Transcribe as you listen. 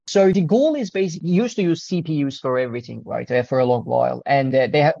So the goal is basically you used to use CPUs for everything, right? For a long while, and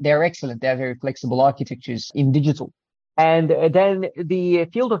they're excellent. They're very flexible architectures in digital. And then the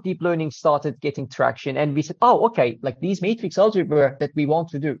field of deep learning started getting traction, and we said, oh, okay, like these matrix algebra that we want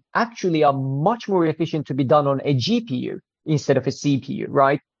to do actually are much more efficient to be done on a GPU instead of a CPU,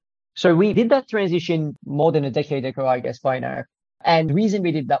 right? So we did that transition more than a decade ago, I guess, by now. And the reason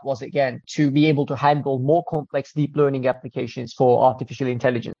we did that was, again, to be able to handle more complex deep learning applications for artificial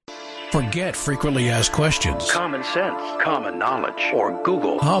intelligence. Forget frequently asked questions, common sense, common knowledge, or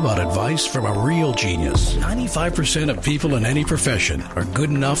Google. How about advice from a real genius? 95% of people in any profession are good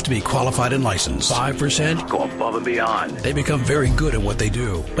enough to be qualified and licensed. 5% go above and beyond. They become very good at what they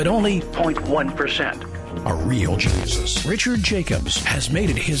do, but only 0.1% are real geniuses. Richard Jacobs has made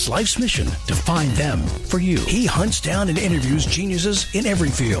it his life's mission to find them for you. He hunts down and interviews geniuses in every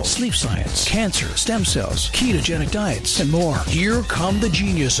field: sleep science, cancer, stem cells, ketogenic diets, and more. Here come the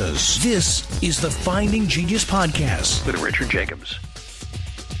geniuses. This is the Finding Genius Podcast with Richard Jacobs.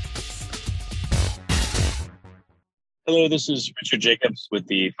 Hello, this is Richard Jacobs with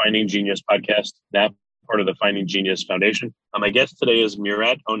the Finding Genius Podcast, now part of the Finding Genius Foundation. My guest today is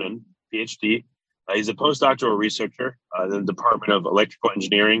Murat Onan, PhD. He's a postdoctoral researcher in the Department of Electrical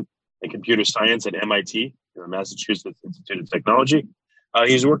Engineering and Computer Science at MIT, the Massachusetts Institute of Technology.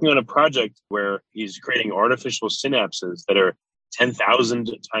 He's working on a project where he's creating artificial synapses that are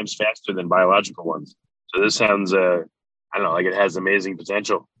 10,000 times faster than biological ones. So this sounds, like it has amazing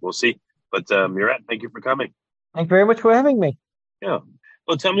potential. We'll see. But Murat, thank you for coming. Thank you very much for having me. Yeah.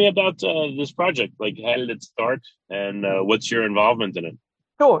 Well, tell me about this project. Like, how did it start and what's your involvement in it?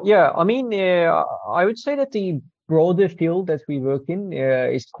 Sure. Yeah. I mean, I would say that the broader field that we work in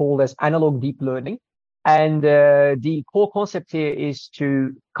is called as analog deep learning. And the core concept here is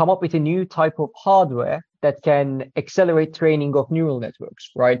to come up with a new type of hardware that can accelerate training of neural networks,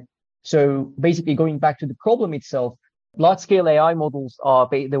 right? So basically going back to the problem itself, large-scale AI models are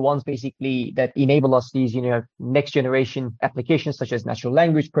the ones basically that enable us these, next generation applications such as natural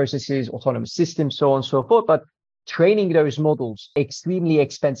language processes, autonomous systems, so on and so forth. But training those models extremely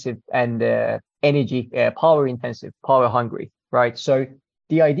expensive and energy, power intensive, power hungry, right? So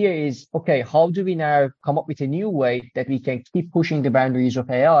the idea is, okay, how do we now come up with a new way that we can keep pushing the boundaries of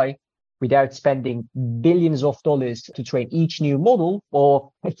AI without spending billions of dollars to train each new model,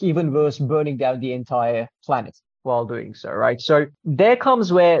 or even worse, burning down the entire planet while doing so, right? So there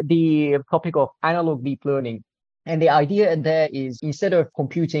comes where the topic of analog deep learning. And the idea there is, instead of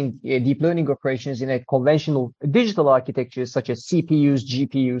computing deep learning operations in a conventional digital architecture such as CPUs,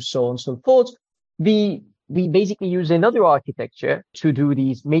 GPUs, so on and so forth, we basically use another architecture to do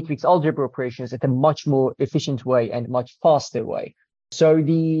these matrix algebra operations at a much more efficient way and much faster way. So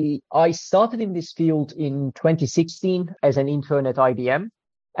I started in this field in 2016 as an intern at IBM.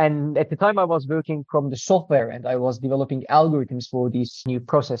 And at the time I was working from the software end. I was developing algorithms for these new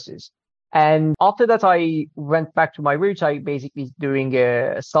processes. And after that, I went back to my roots. I basically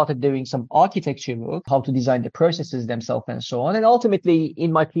started doing some architecture work, how to design the processes themselves and so on. And ultimately,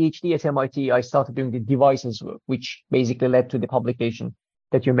 in my PhD at MIT, I started doing the devices work, which basically led to the publication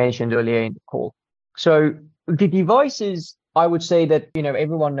that you mentioned earlier in the call. So the devices, I would say that,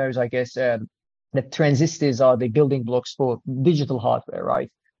 everyone knows, I guess, that transistors are the building blocks for digital hardware,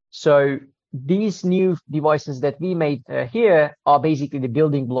 right? So these new devices that we made here are basically the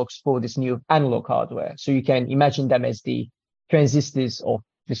building blocks for this new analog hardware. So you can imagine them as the transistors of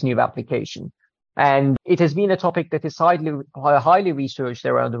this new application. And it has been a topic that is highly researched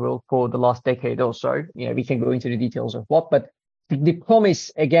around the world for the last decade or so. We can go into the details of what, but the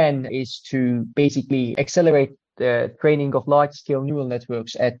promise, again, is to basically accelerate the training of large-scale neural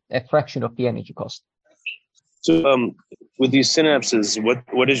networks at a fraction of the energy cost. So with these synapses,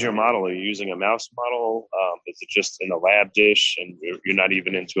 what is your model? Are you using a mouse model? Is it just in a lab dish and you're not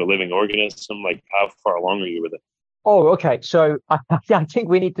even into a living organism? Like, how far along are you with it? Oh, okay. So I think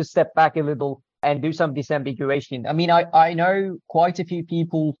we need to step back a little and do some disambiguation. I mean, I know quite a few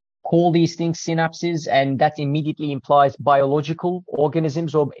people call these things synapses, and that immediately implies biological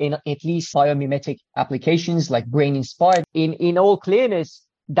organisms or in at least biomimetic applications like brain-inspired. In all clearness,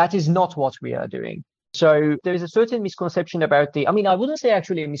 that is not what we are doing. So there is a certain misconception about I wouldn't say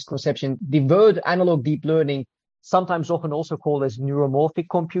actually a misconception. The word analog deep learning, sometimes often also called as neuromorphic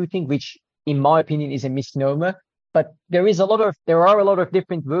computing, which in my opinion is a misnomer. But there are a lot of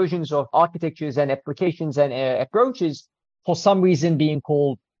different versions of architectures and applications and approaches for some reason being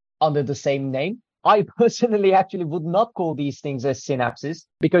called under the same name. I personally actually would not call these things as synapses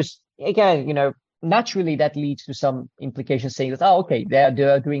because, again, naturally that leads to some implications saying that, okay,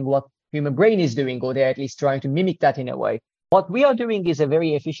 they're doing what human brain is doing, or they're at least trying to mimic that in a way. What we are doing is a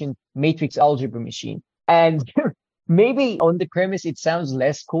very efficient matrix algebra machine. And maybe on the premise, it sounds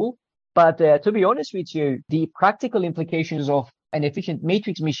less cool. But to be honest with you, the practical implications of an efficient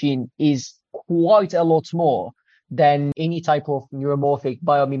matrix machine is quite a lot more than any type of neuromorphic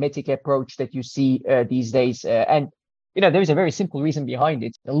biomimetic approach that you see these days. And there is a very simple reason behind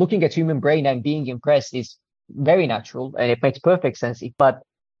it. Looking at human brain and being impressed is very natural, and it makes perfect sense. But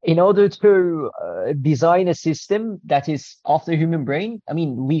in order to design a system that is after human brain, I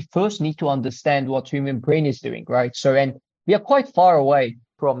mean, we first need to understand what human brain is doing, right? So, and we are quite far away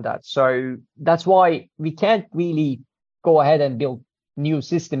from that. So that's why we can't really go ahead and build new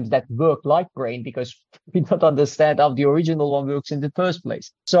systems that work like brain, because we don't understand how the original one works in the first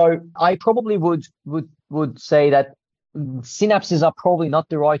place. So I probably would say that synapses are probably not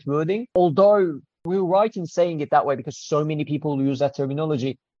the right wording, although we're right in saying it that way because so many people use that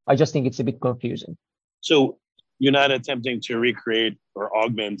terminology. I just think it's a bit confusing. So you're not attempting to recreate or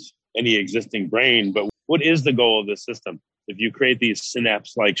augment any existing brain, but what is the goal of this system? If you create these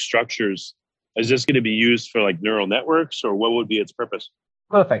synapse-like structures, is this going to be used for like neural networks, or what would be its purpose?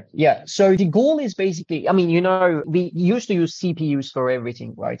 Perfect. Yeah. So the goal is basically, I mean, we used to use CPUs for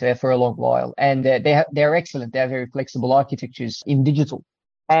everything, right? For a long while, and they're excellent. They're very flexible architectures in digital.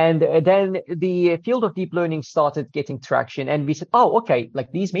 And then the field of deep learning started getting traction, and we said, oh, okay,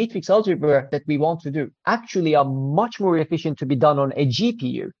 like these matrix algebra that we want to do actually are much more efficient to be done on a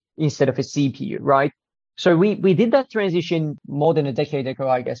GPU instead of a CPU, right? So we did that transition more than a decade ago,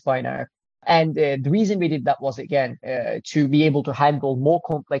 I guess, by now. And the reason we did that was, again, to be able to handle more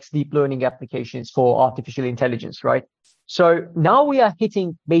complex deep learning applications for artificial intelligence, right? So now we are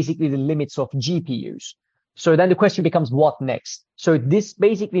hitting basically the limits of GPUs. So then the question becomes, what next? So this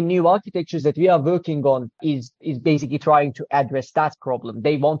basically new architectures that we are working on is basically trying to address that problem.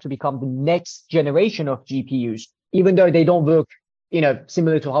 They want to become the next generation of GPUs, even though they don't work,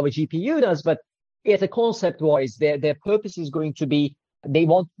 similar to how a GPU does. But at a concept wise, their purpose is going to be,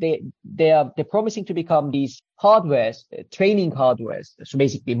 they're promising to become these hardwares, training hardwares. So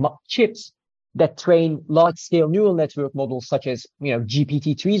basically chips that train large-scale neural network models such as,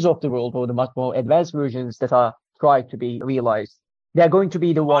 GPT-3s of the world, or the much more advanced versions that are trying to be realized. They're going to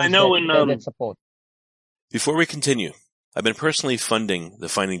be the ones that support. Before we continue, I've been personally funding the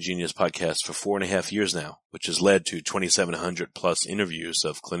Finding Genius podcast for 4.5 years now, which has led to 2,700 plus interviews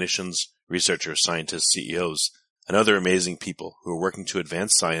of clinicians, researchers, scientists, CEOs, and other amazing people who are working to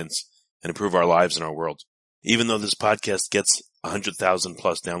advance science and improve our lives and our world. Even though this podcast gets 100,000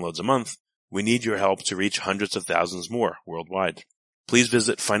 plus downloads a month, we need your help to reach hundreds of thousands more worldwide. Please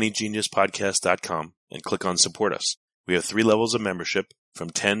visit findinggeniuspodcast.com and click on Support Us. We have 3 levels of membership from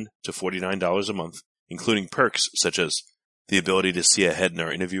 $10 to $49 a month, including perks such as the ability to see ahead in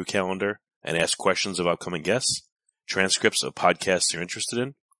our interview calendar and ask questions of upcoming guests, transcripts of podcasts you're interested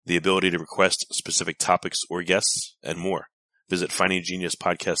in, the ability to request specific topics or guests, and more. Visit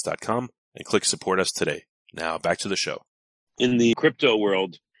findinggeniuspodcast.com and click Support Us today. Now back to the show. In the crypto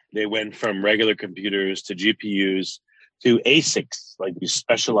world, they went from regular computers to GPUs to ASICs, like these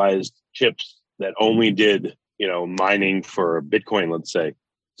specialized chips that only did, mining for Bitcoin, let's say.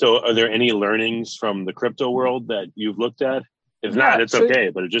 So are there any learnings from the crypto world that you've looked at? If not, it's okay,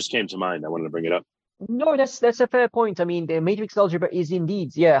 but it just came to mind. I wanted to bring it up. No, that's a fair point. I mean, the matrix algebra is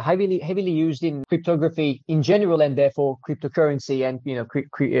indeed, heavily used in cryptography in general, and therefore cryptocurrency and,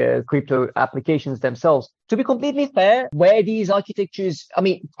 crypto applications themselves. To be completely fair, where these architectures, I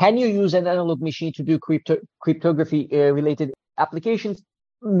mean, can you use an analog machine to do cryptography related applications?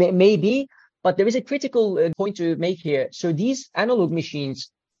 Maybe, but there is a critical point to make here. So these analog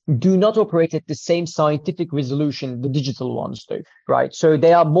machines do not operate at the same scientific resolution the digital ones do, right? So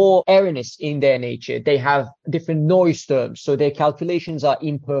they are more erroneous in their nature. They have different noise terms, so their calculations are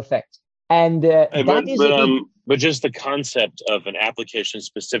imperfect. And but just the concept of an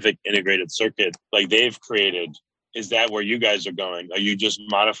application-specific integrated circuit like they've created, is that where you guys are going? Are you just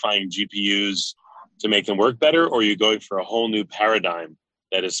modifying GPUs to make them work better, or are you going for a whole new paradigm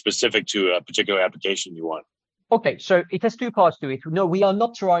that is specific to a particular application you want? Okay, so it has 2 parts to it. No, we are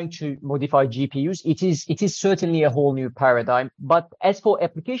not trying to modify GPUs. It is certainly a whole new paradigm. But as for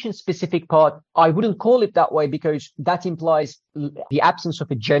application-specific part, I wouldn't call it that way because that implies the absence of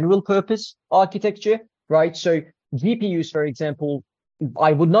a general purpose architecture, right? So GPUs, for example,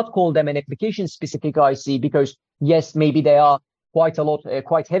 I would not call them an application-specific IC because, yes, maybe they are quite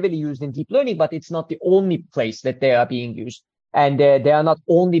heavily used in deep learning, but it's not the only place that they are being used. And they are not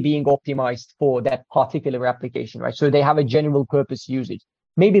only being optimized for that particular application, right? So they have a general purpose usage,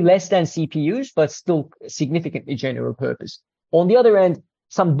 maybe less than CPUs, but still significantly general purpose. On the other end,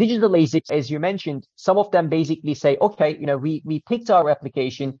 some digital ASICs, as you mentioned, some of them basically say, okay, we picked our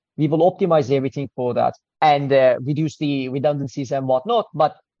application, we will optimize everything for that and reduce the redundancies and whatnot.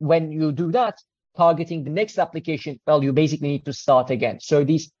 But when you do that, targeting the next application, well, you basically need to start again. So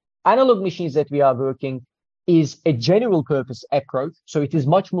these analog machines that we are working is a general purpose approach. So it is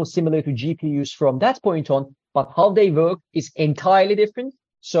much more similar to GPUs from that point on, but how they work is entirely different.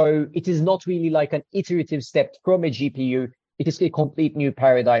 So it is not really like an iterative step from a GPU. It is a complete new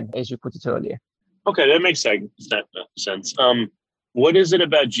paradigm, as you put it earlier. Okay, that makes sense. What is it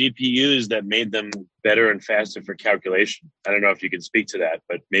about GPUs that made them better and faster for calculation? I don't know if you can speak to that,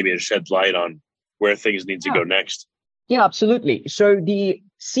 but maybe it sheds light on where things need to go next. Yeah, absolutely. So the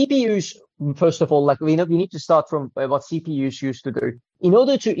CPUs, first of all, like we need to start from what CPUs used to do. In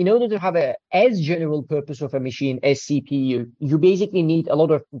order to have a as general purpose of a machine as CPU, you basically need a lot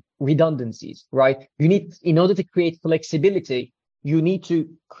of redundancies, right? In order to create flexibility, you need to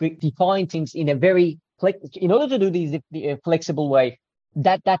define things in a very in order to do these the flexible way,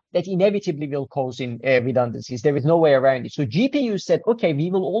 that inevitably will cause redundancies. There is no way around it. So GPU said, okay,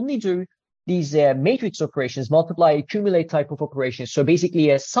 we will only do these matrix operations, multiply, accumulate type of operations. So basically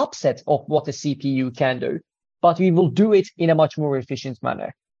a subset of what a CPU can do, but we will do it in a much more efficient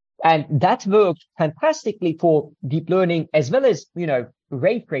manner. And that worked fantastically for deep learning as well as,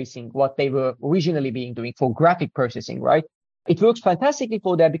 ray tracing, what they were originally being doing for graphic processing, right? It works fantastically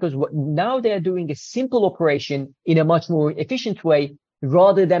for that because now they're doing a simple operation in a much more efficient way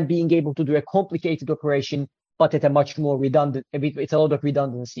rather than being able to do a complicated operation, but at a much more redundant, with a lot of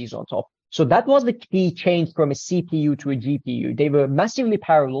redundancies on top. So that was the key change from a CPU to a GPU. They were massively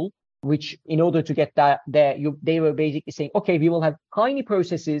parallel, which in order to get that there, they were basically saying, okay, we will have tiny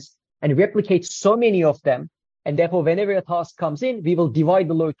processes and replicate so many of them. And therefore, whenever a task comes in, we will divide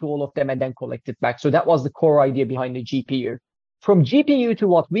the load to all of them and then collect it back. So that was the core idea behind the GPU. From GPU to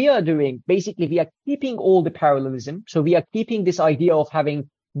what we are doing, basically, we are keeping all the parallelism. So we are keeping this idea of having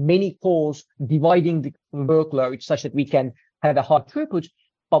many cores, dividing the workload such that we can have a high throughput.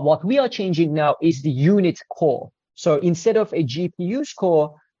 But what we are changing now is the unit core. So instead of a GPU's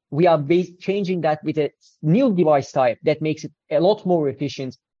core, we are changing that with a new device type that makes it a lot more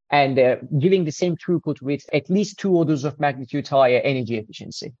efficient and giving the same throughput with at least 2 orders of magnitude higher energy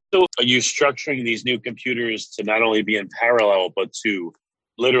efficiency. So are you structuring these new computers to not only be in parallel, but to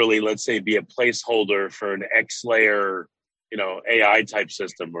literally, let's say, be a placeholder for an X layer, AI type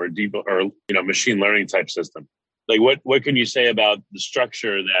system or deep or, machine learning type system? Like what can you say about the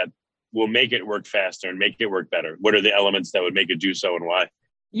structure that will make it work faster and make it work better? What are the elements that would make it do so and why?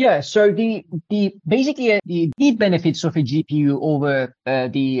 Yeah, so the key benefits of a GPU over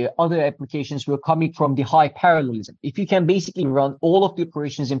the other applications were coming from the high parallelism. If you can basically run all of the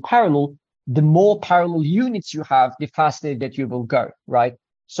operations in parallel, the more parallel units you have, the faster that you will go, right?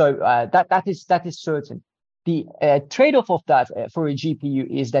 So that is certain. The trade-off of that for a GPU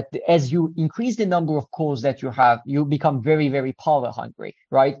is that as you increase the number of cores that you have, you become very, very power hungry,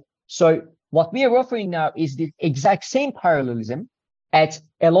 right? So what we are offering now is the exact same parallelism at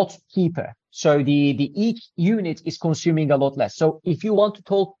a lot cheaper. So the each unit is consuming a lot less. So if you want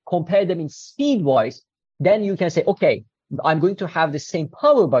to compare them in speed wise, then you can say, okay, I'm going to have the same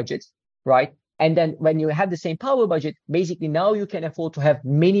power budget, right? And then when you have the same power budget, basically now you can afford to have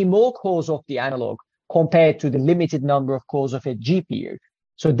many more cores of the analog compared to the limited number of cores of a GPU.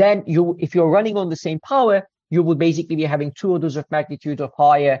 So then if you're running on the same power, you would basically be having 2 orders of magnitude of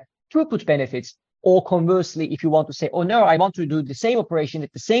higher throughput benefits. Or conversely, if you want to say, oh no, I want to do the same operation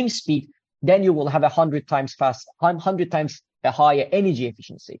at the same speed, then you will have 100 times a higher energy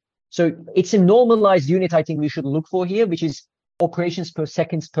efficiency. So it's a normalized unit I think we should look for here, which is operations per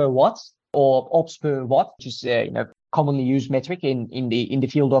seconds per watt or ops per watt, which is commonly used metric in the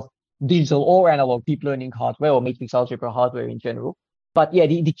field of digital or analog deep learning hardware or matrix algebra hardware in general. But yeah,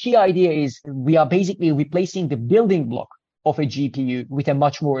 the key idea is we are basically replacing the building block of a GPU with a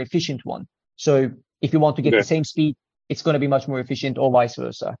much more efficient one. So if you want to get the same speed, it's going to be much more efficient or vice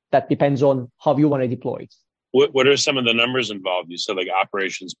versa. That depends on how you want to deploy it. What are some of the numbers involved? You said like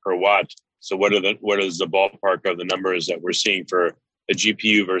operations per watt. So what is the ballpark of the numbers that we're seeing for a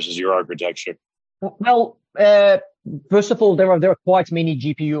GPU versus your architecture? Well, first of all, there are quite many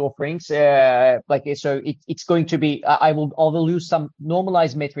GPU offerings. So it's going to be. I will use some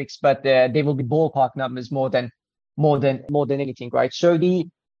normalized metrics, but they will be ballpark numbers more than anything, right? So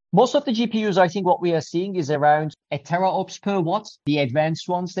most of the GPUs, I think what we are seeing is around a teraops per watt, the advanced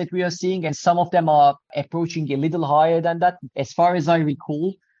ones that we are seeing, and some of them are approaching a little higher than that. As far as I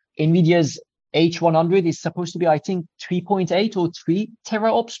recall, NVIDIA's H100 is supposed to be, I think, 3.8 or 3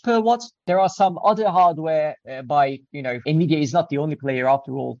 teraops per watt. There are some other hardware by, NVIDIA is not the only player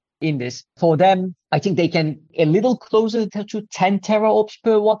after all in this. For them, I think they can a little closer to 10 teraops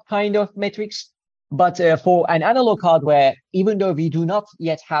per watt kind of metrics. But for an analog hardware, even though we do not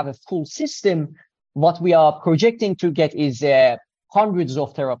yet have a full system, what we are projecting to get is hundreds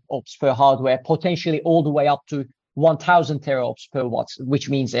of teraops per hardware, potentially all the way up to 1,000 teraops per watt, which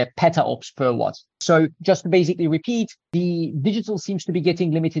means petaops per watt. So just to basically repeat, the digital seems to be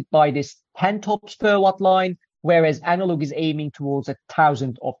getting limited by this 10 tops per watt line, whereas analog is aiming towards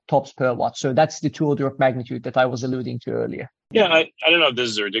 1,000 of tops per watt. So that's the two order of magnitude that I was alluding to earlier. Yeah, I don't know if this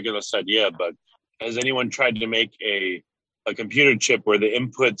is a ridiculous idea, but has anyone tried to make a computer chip where the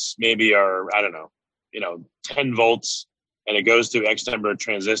inputs maybe are, 10 volts and it goes through X number of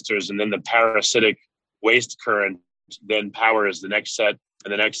transistors, and then the parasitic waste current then powers the next set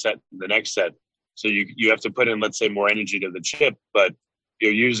and the next set and the next set. So you have to put in, let's say, more energy to the chip, but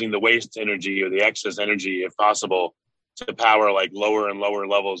you're using the waste energy or the excess energy, if possible, to power like lower and lower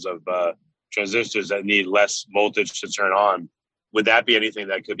levels of transistors that need less voltage to turn on. Would that be anything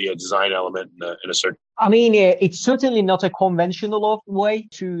that could be a design element in a circuit? I mean, it's certainly not a conventional way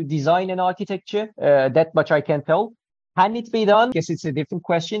to design an architecture. That much I can tell. Can it be done? I guess it's a different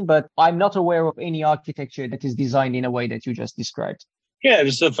question, but I'm not aware of any architecture that is designed in a way that you just described. Yeah,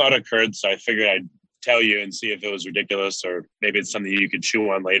 just a thought occurred, so I figured I'd tell you and see if it was ridiculous, or maybe it's something you could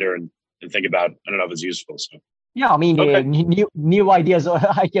chew on later and think about. I don't know if it's useful. So yeah, I mean, okay. New ideas,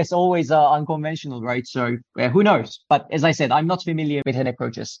 I guess, always are unconventional, right? So who knows? But as I said, I'm not familiar with any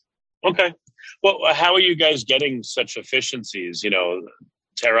approaches. Okay. Well, how are you guys getting such efficiencies?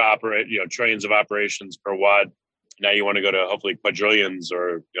 Trillions of operations per watt. Now you want to go to hopefully quadrillions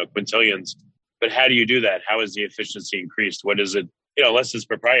or quintillions. But how do you do that? How is the efficiency increased? What is it? Unless it's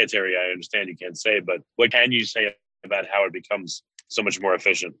proprietary, I understand you can't say, but what can you say about how it becomes so much more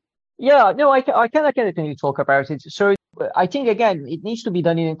efficient? Yeah, no, I can definitely talk about it. So I think, again, it needs to be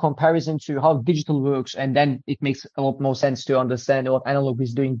done in comparison to how digital works, and then it makes a lot more sense to understand what analog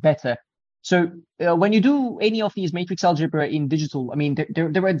is doing better. So when you do any of these matrix algebra in digital, I mean,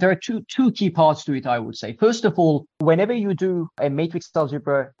 there are two key parts to it, I would say. First of all, whenever you do a matrix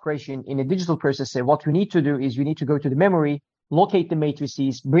algebra operation in a digital processor, what you need to do is you need to go to the memory, locate the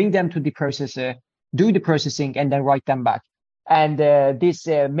matrices, bring them to the processor, do the processing, and then write them back. And this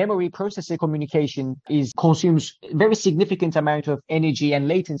memory processor communication consumes a very significant amount of energy and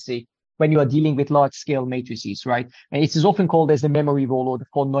latency when you are dealing with large-scale matrices, right? And it is often called as the memory wall or the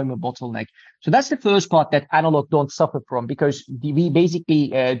von Neumann bottleneck. So that's the first part that analog don't suffer from, because we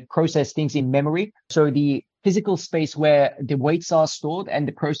basically process things in memory. So the physical space where the weights are stored and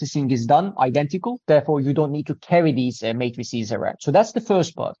the processing is done identical. Therefore, you don't need to carry these matrices around. So that's the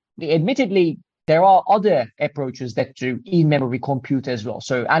first part. Admittedly, there are other approaches that do in-memory compute as well.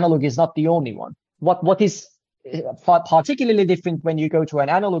 So analog is not the only one. What is particularly different when you go to an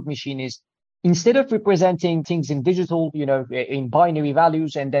analog machine is, instead of representing things in digital, in binary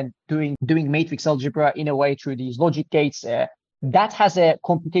values and then doing matrix algebra in a way through these logic gates, that has a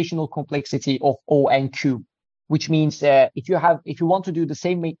computational complexity of O and Q, which means if you want to do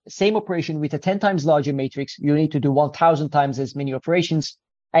the same operation with a 10 times larger matrix, you need to do 1,000 times as many operations.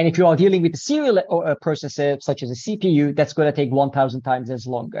 And if you are dealing with a serial processor such as a CPU, that's going to take 1,000 times as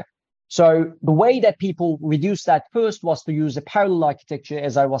longer. So the way that people reduced that first was to use a parallel architecture,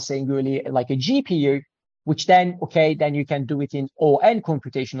 as I was saying earlier, like a GPU, which then you can do it in O and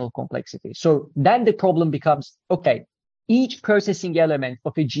computational complexity. So then the problem becomes, each processing element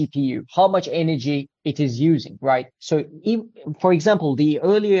of a GPU, how much energy it is using, right? So for example, the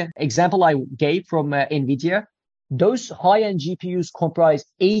earlier example I gave from NVIDIA, those high-end GPUs comprise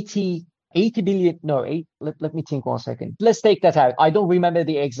 80 billion. Let me think 1 second. Let's take that out. I don't remember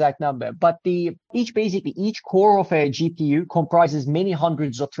the exact number, but each core of a GPU comprises many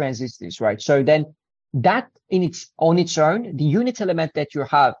hundreds of transistors, right? So then that on its own, the unit element that you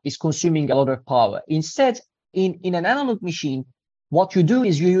have is consuming a lot of power. Instead, in an analog machine, what you do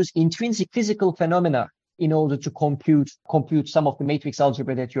is you use intrinsic physical phenomena in order to compute some of the matrix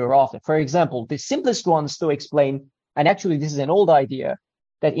algebra that you're after. For example, the simplest ones to explain, and actually this is an old idea,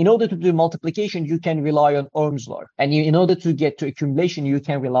 that in order to do multiplication, you can rely on Ohm's law. And in order to get to accumulation, you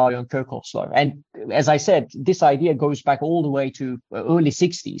can rely on Kirchhoff's law. And as I said, this idea goes back all the way to early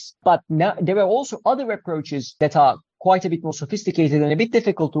 60s. But now there are also other approaches that are quite a bit more sophisticated and a bit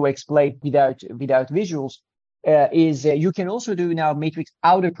difficult to explain without visuals. You can also do now matrix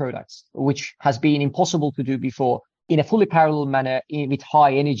outer products, which has been impossible to do before in a fully parallel manner with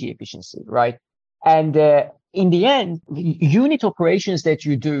high energy efficiency, right? And in the end, unit operations that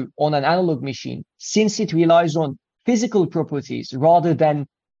you do on an analog machine, since it relies on physical properties rather than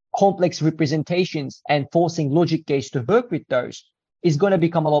complex representations and forcing logic gates to work with those, is going to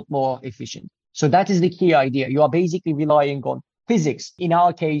become a lot more efficient. So that is the key idea. You are basically relying on physics, in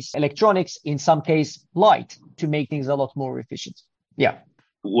our case, electronics, in some case, light, to make things a lot more efficient. Yeah.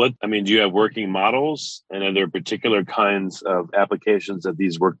 Do you have working models, and are there particular kinds of applications that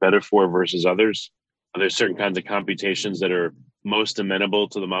these work better for versus others? Are there certain kinds of computations that are most amenable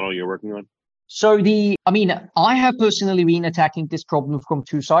to the model you're working on? So I have personally been attacking this problem from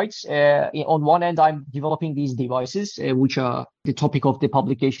two sides. On one end, I'm developing these devices, which are the topic of the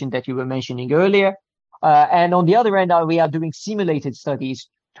publication that you were mentioning earlier. And on the other end, we are doing simulated studies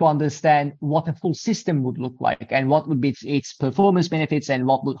to understand what a full system would look like and what would be its performance benefits and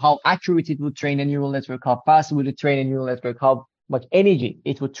how accurate it would train a neural network, how fast would it train a neural network, how much energy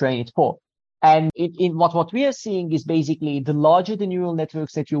it would train it for. And what we are seeing is basically the larger the neural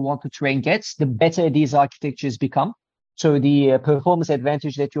networks that you want to train gets, the better these architectures become. So the performance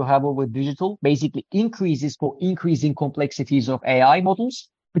advantage that you have over digital basically increases for increasing complexities of AI models,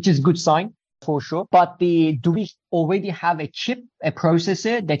 which is a good sign for sure. But do we already have a chip, a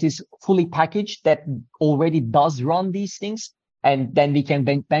processor that is fully packaged that already does run these things? And then we can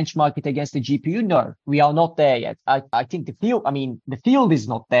benchmark it against the GPU? No, we are not there yet. I think the field is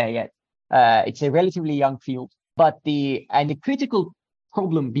not there yet. It's a relatively young field, but the critical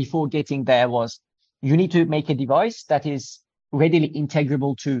problem before getting there was you need to make a device that is readily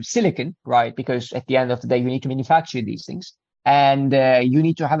integrable to silicon, right? Because at the end of the day, you need to manufacture these things. And you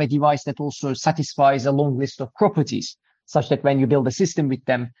need to have a device that also satisfies a long list of properties, such that when you build a system with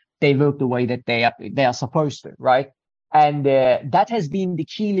them, they work the way that they are supposed to, right? And that has been the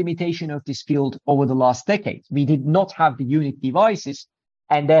key limitation of this field over the last decade. We did not have the unit devices,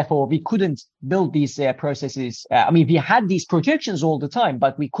 and therefore we couldn't build these processes. We had these projections all the time,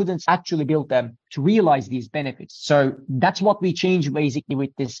 but we couldn't actually build them to realize these benefits. So that's what we changed basically with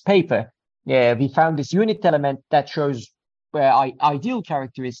this paper. We found this unit element that shows ideal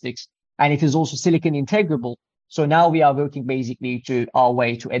characteristics, and it is also silicon integrable. So now we are working basically to our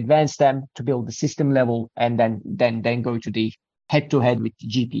way to advance them, to build the system level, and then go to the head-to-head with the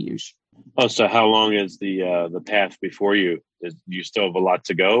GPUs. Oh, so how long is the path before you? Do you still have a lot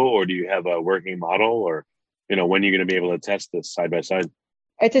to go, or do you have a working model, or when are you going to be able to test this side by side?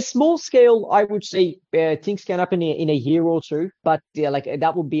 At a small scale, I would say things can happen in a year or two, but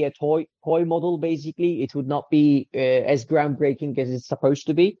that would be a toy model. Basically, it would not be as groundbreaking as it's supposed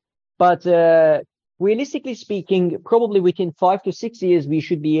to be. But realistically speaking, probably within 5 to 6 years, we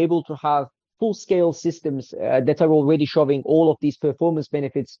should be able to have full-scale systems that are already showing all of these performance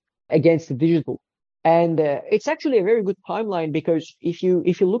benefits against the digital. And it's actually a very good timeline, because if you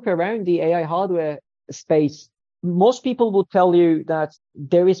look around the AI hardware space, most people will tell you that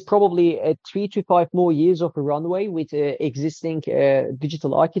there is probably 3 to 5 more years of a runway with existing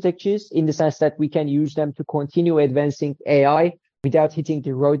digital architectures, in the sense that we can use them to continue advancing AI without hitting the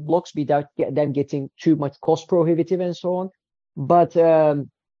roadblocks, without them getting too much cost prohibitive and so on. But after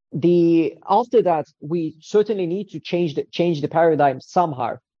that, we certainly need to change the paradigm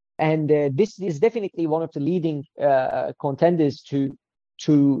somehow. And this is definitely one of the leading contenders to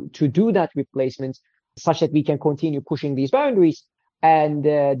do that replacement, such that we can continue pushing these boundaries. And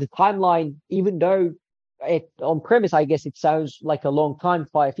the timeline, even though on premise, I guess it sounds like a long time,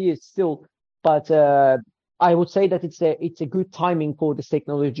 5 years still, but I would say that it's a good timing for this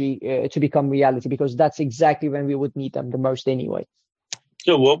technology to become reality, because that's exactly when we would need them the most anyway.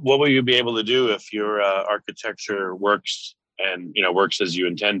 So what will you be able to do if your architecture works and works as you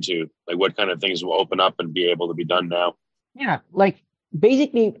intend to? Like, what kind of things will open up and be able to be done now? Yeah,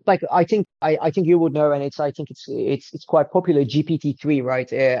 basically, I think you would know, and I think it's quite popular, GPT-3, right?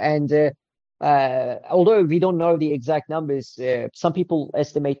 Although we don't know the exact numbers, some people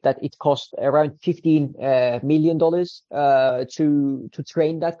estimate that it costs around $15 million to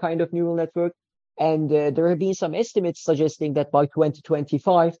train that kind of neural network. And there have been some estimates suggesting that by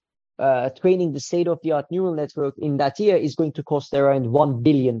 2025, training the state-of-the-art neural network in that year is going to cost around $1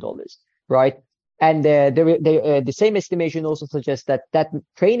 billion, right? And the same estimation also suggests that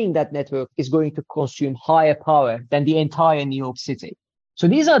training that network is going to consume higher power than the entire New York City. So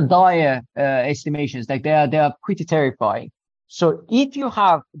these are dire estimations. Like they are pretty terrifying. So if you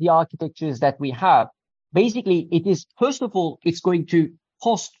have the architectures that we have, basically it is, first of all, it's going to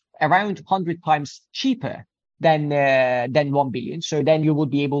cost around 100 times cheaper than 1 billion. So then you would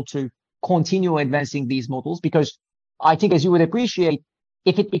be able to continue advancing these models, because I think, as you would appreciate,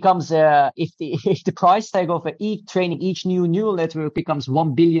 if it becomes if the price tag of training each new neural network becomes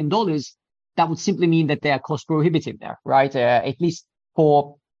 $1 billion, that would simply mean that they are cost prohibitive there, right? At least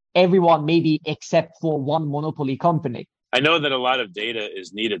for everyone, maybe except for one monopoly company. I know that a lot of data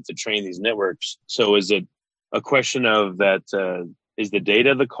is needed to train these networks. So is it a question of that, is the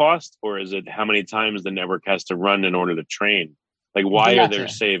data the cost, or is it how many times the network has to run in order to train? Like, why are there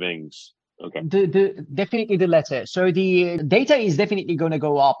savings? Okay. Definitely the latter. So the data is definitely going to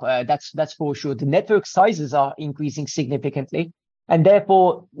go up. That's for sure. The network sizes are increasing significantly, and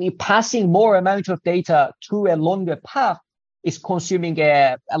therefore passing more amount of data through a longer path is consuming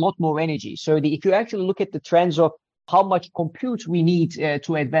a lot more energy. So if you actually look at the trends of how much compute we need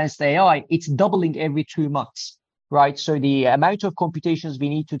to advance the AI, it's doubling every 2 months, right? So the amount of computations we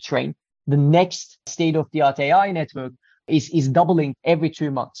need to train the next state-of-the-art AI network is doubling every 2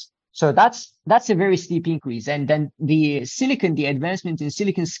 months. So that's a very steep increase. And then the advancement in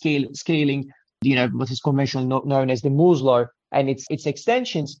silicon scaling, what is conventionally known as the Moore's law and its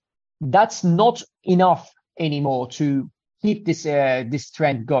extensions, that's not enough anymore to keep this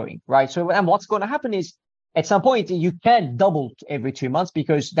trend going, right? So, and what's going to happen is at some point you can't double every 2 months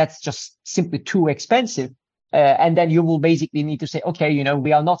because that's just simply too expensive. And then you will basically need to say, okay,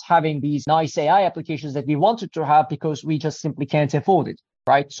 we are not having these nice AI applications that we wanted to have because we just simply can't afford it,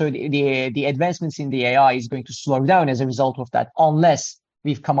 right? So the advancements in the AI is going to slow down as a result of that, unless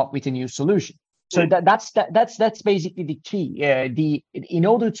we've come up with a new solution. So that's basically the key. In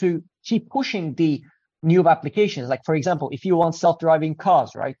order to keep pushing the new applications, like for example, if you want self-driving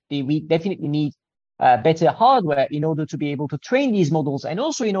cars, right? We definitely need better hardware in order to be able to train these models, and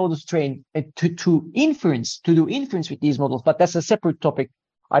also in order to train to do inference with these models. But that's a separate topic.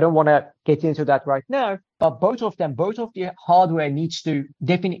 I don't want to get into that right now. But both of the hardware needs to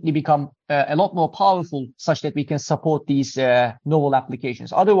definitely become a lot more powerful, such that we can support these novel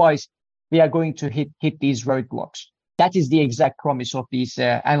applications. Otherwise, we are going to hit these roadblocks. That is the exact promise of these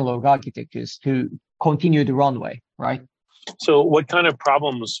analog architectures, to continue the runway, right? So what kind of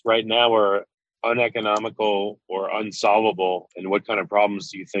problems right now are uneconomical or unsolvable, and what kind of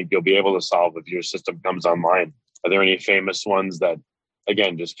problems do you think you'll be able to solve if your system comes online? Are there any famous ones that,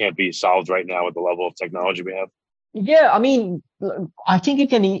 again, just can't be solved right now with the level of technology we have? Yeah, I mean, I think you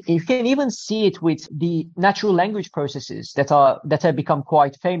can even see it with the natural language processes that have become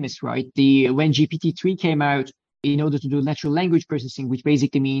quite famous, right? When GPT-3 came out, in order to do natural language processing, which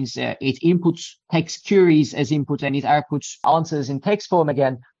basically means it inputs text queries as input and it outputs answers in text form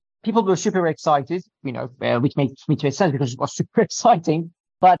again. People were super excited, which makes sense because it was super exciting.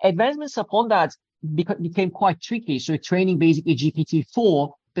 But advancements upon that became quite tricky. So training basically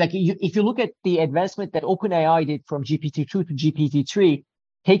GPT-4, like if you look at the advancement that OpenAI did from GPT-2 to GPT-3,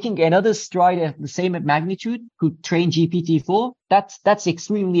 taking another stride at the same magnitude to train GPT-4, that's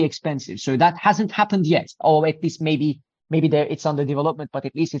extremely expensive. So that hasn't happened yet, or at least maybe it's under development, but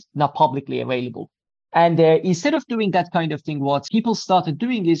at least it's not publicly available. And instead of doing that kind of thing, what people started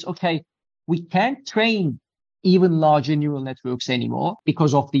doing is, okay, we can't train even larger neural networks anymore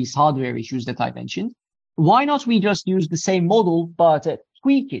because of these hardware issues that I mentioned. Why not we just use the same model, but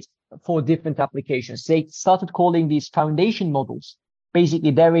tweak it for different applications? They started calling these foundation models.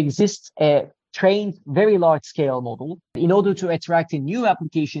 Basically, there exists a trained, very large scale model. In order to attract a new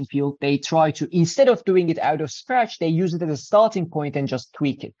application field, they try to, instead of doing it out of scratch, they use it as a starting point and just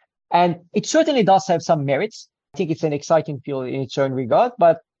tweak it. And it certainly does have some merits. I think it's an exciting field in its own regard,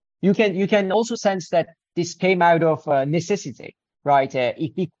 but you can also sense that this came out of necessity, right?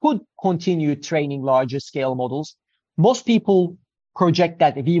 If we could continue training larger scale models, most people project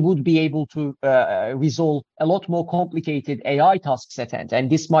that we would be able to resolve a lot more complicated AI tasks at hand. And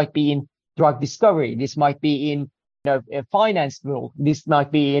this might be in drug discovery. This might be in finance world. This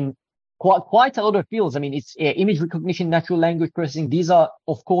might be in quite a lot of fields. I mean, it's image recognition, natural language processing. These are,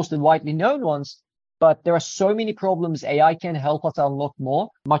 of course, the widely known ones. But there are so many problems. AI can help us unlock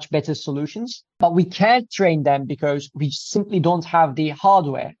much better solutions. But we can't train them because we simply don't have the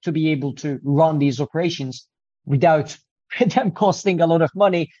hardware to be able to run these operations without them costing a lot of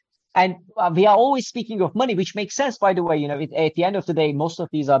money. And we are always speaking of money, which makes sense, by the way. At the end of the day, most of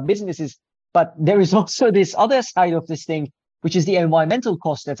these are businesses. But there is also this other side of this thing, which is the environmental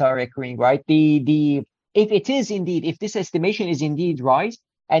costs that are occurring, right? If this estimation is indeed right,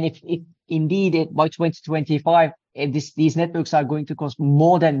 and if indeed by 2025, these networks are going to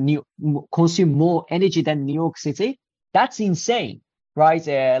consume more energy than New York City, that's insane, right?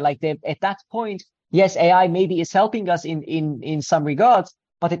 At that point, yes, AI maybe is helping us in some regards,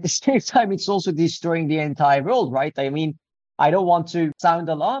 but at the same time, it's also destroying the entire world, right? I mean, I don't want to sound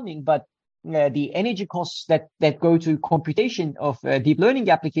alarming, but the energy costs that go to computation of deep learning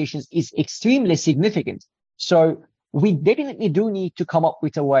applications is extremely significant. So we definitely do need to come up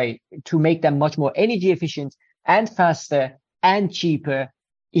with a way to make them much more energy efficient and faster and cheaper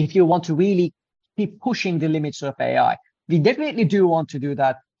if you want to really keep pushing the limits of AI. We definitely do want to do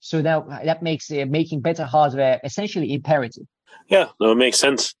that. So that makes making better hardware essentially imperative. Yeah, no, it makes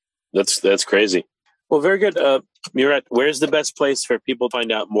sense. That's crazy. Well, very good. Murat, where's the best place for people to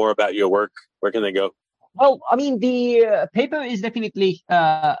find out more about your work? Where can they go? Well, I mean, the paper is definitely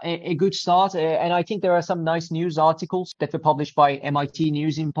a good start. And I think there are some nice news articles that were published by MIT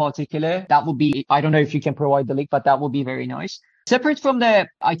News in particular. That would be, I don't know if you can provide the link, but that would be very nice. Separate from that,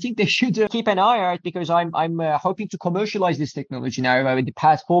 I think they should keep an eye out because I'm hoping to commercialize this technology now. The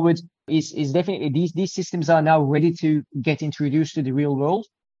path forward is definitely these systems are now ready to get introduced to the real world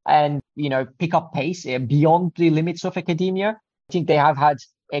and, pick up pace beyond the limits of academia. I think they have had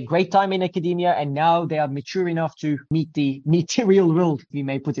a great time in academia and now they are mature enough to meet the real world, we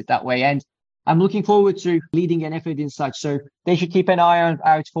may put it that way. And I'm looking forward to leading an effort in such. So they should keep an eye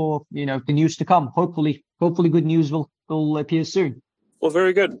out for, the news to come. Hopefully good news will appear soon. Well,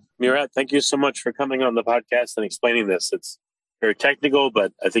 very good. Murat, thank you so much for coming on the podcast and explaining this. It's very technical,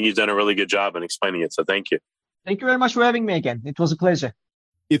 but I think you've done a really good job in explaining it. So thank you. Thank you very much for having me again. It was a pleasure.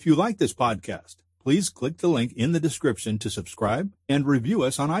 If you like this podcast, please click the link in the description to subscribe and review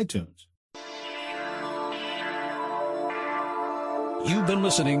us on iTunes. You've been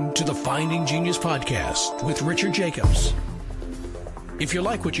listening to the Finding Genius podcast with Richard Jacobs. If you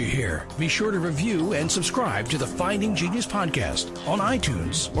like what you hear, be sure to review and subscribe to the Finding Genius podcast on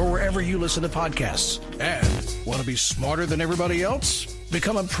iTunes or wherever you listen to podcasts. And want to be smarter than everybody else?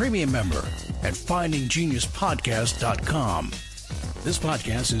 Become a premium member at findinggeniuspodcast.com. This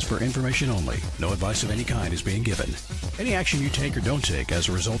podcast is for information only. No advice of any kind is being given. Any action you take or don't take as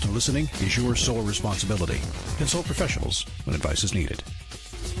a result of listening is your sole responsibility. Consult professionals when advice is needed.